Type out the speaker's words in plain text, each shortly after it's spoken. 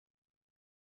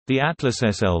The Atlas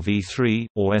SLV-3,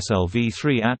 or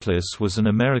SLV-3 Atlas, was an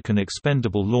American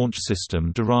expendable launch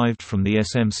system derived from the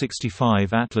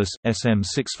SM-65 Atlas,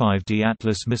 SM-65D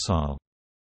Atlas missile.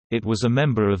 It was a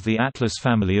member of the Atlas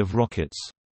family of rockets.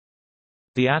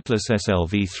 The Atlas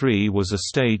SLV-3 was a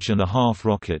stage-and-a-half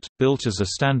rocket, built as a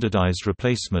standardized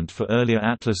replacement for earlier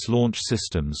Atlas launch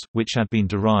systems, which had been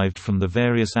derived from the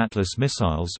various Atlas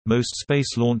missiles. Most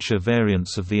space launcher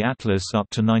variants of the Atlas up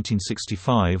to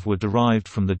 1965 were derived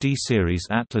from the D-series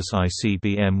Atlas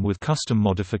ICBM with custom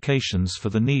modifications for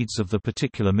the needs of the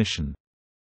particular mission.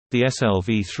 The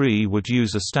SLV-3 would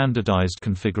use a standardized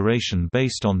configuration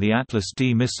based on the Atlas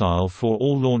D missile for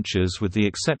all launches, with the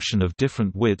exception of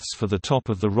different widths for the top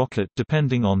of the rocket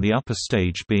depending on the upper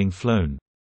stage being flown.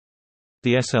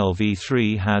 The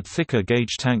SLV-3 had thicker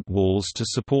gauge tank walls to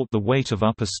support the weight of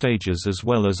upper stages, as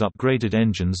well as upgraded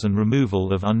engines and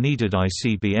removal of unneeded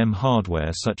ICBM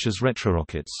hardware such as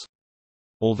retrorockets.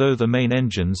 Although the main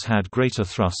engines had greater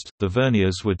thrust, the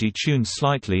verniers were detuned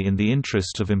slightly in the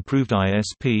interest of improved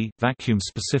ISP,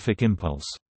 vacuum-specific impulse.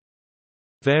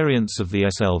 Variants of the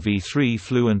SLV-3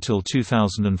 flew until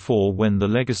 2004, when the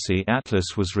legacy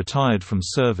Atlas was retired from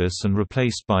service and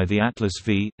replaced by the Atlas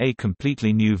V, a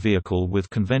completely new vehicle with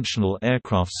conventional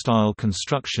aircraft-style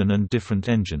construction and different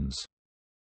engines.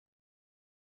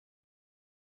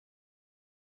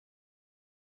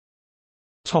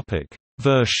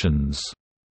 Versions.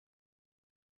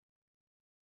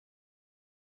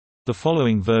 The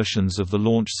following versions of the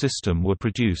launch system were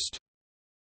produced.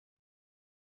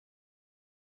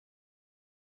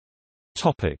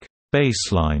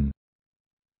 Baseline.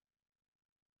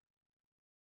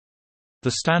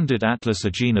 The standard Atlas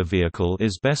Agena vehicle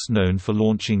is best known for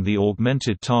launching the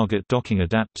Augmented Target Docking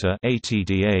Adapter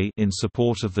in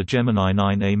support of the Gemini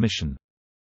 9A mission.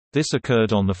 This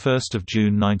occurred on 1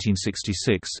 June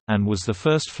 1966, and was the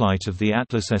first flight of the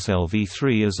Atlas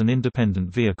SLV-3 as an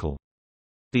independent vehicle.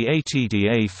 The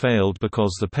ATDA failed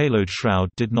because the payload shroud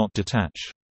did not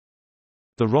detach.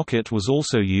 The rocket was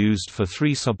also used for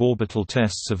 3 suborbital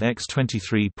tests of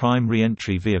X-23 prime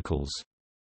re-entry vehicles.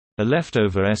 A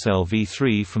leftover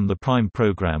SLV-3 from the Prime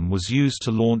program was used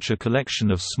to launch a collection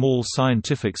of small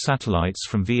scientific satellites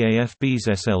from VAFB's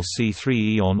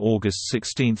SLC-3E on August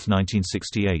 16,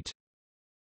 1968.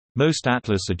 Most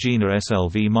Atlas Agena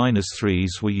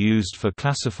SLV-3s were used for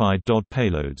classified DOD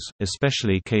payloads,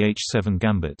 especially KH-7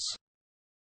 gambits.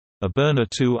 A burner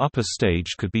 2 upper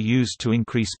stage could be used to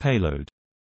increase payload.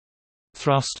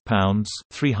 Thrust pounds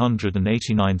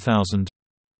 389,000.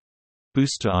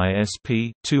 Booster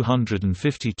ISP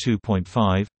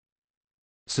 252.5.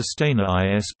 Sustainer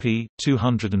ISP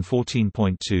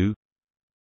 214.2.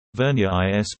 Vernier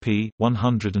ISP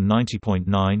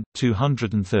 190.9,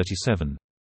 237.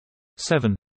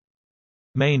 7.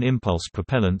 Main impulse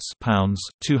propellants pounds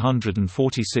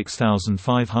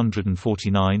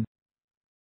 246,549.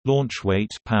 Launch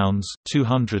weight pounds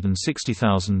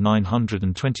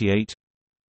 260,928.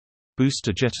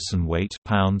 Booster jettison weight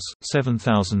pounds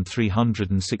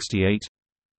 7,368.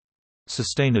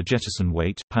 Sustainer jettison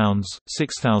weight pounds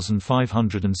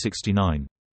 6,569.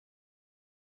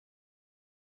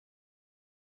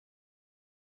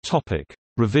 Topic: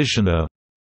 Revisioner.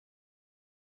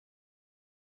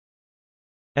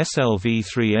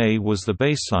 SLV-3A was the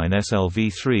baseline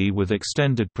SLV-3 with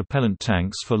extended propellant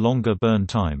tanks for longer burn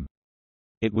time.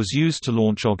 It was used to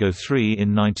launch OGO-3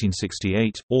 in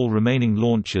 1968, all remaining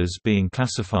launches being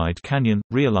classified Canyon,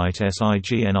 Rhyolite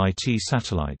SIGNIT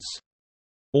satellites.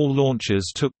 All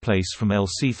launches took place from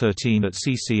LC-13 at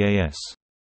CCAS.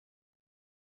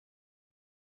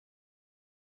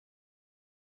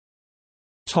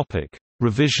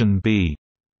 Revision B.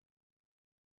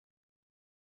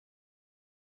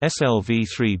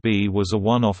 SLV-3B was a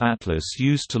one-off Atlas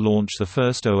used to launch the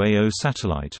first OAO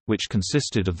satellite, which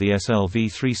consisted of the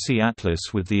SLV-3C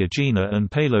Atlas with the Agena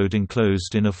and payload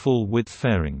enclosed in a full-width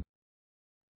fairing.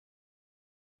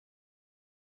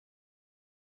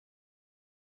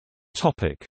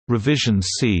 Revision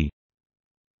C.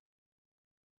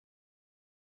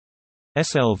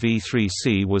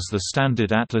 SLV-3C was the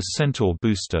standard Atlas Centaur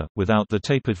booster, without the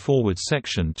tapered forward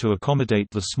section to accommodate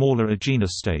the smaller Agena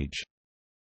stage.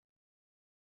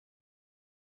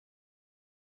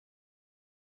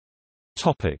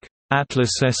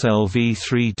 Atlas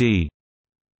SLV-3D.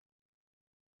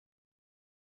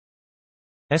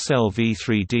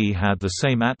 SLV-3D had the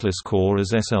same Atlas core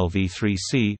as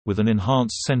SLV-3C, with an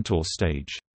enhanced Centaur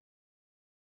stage.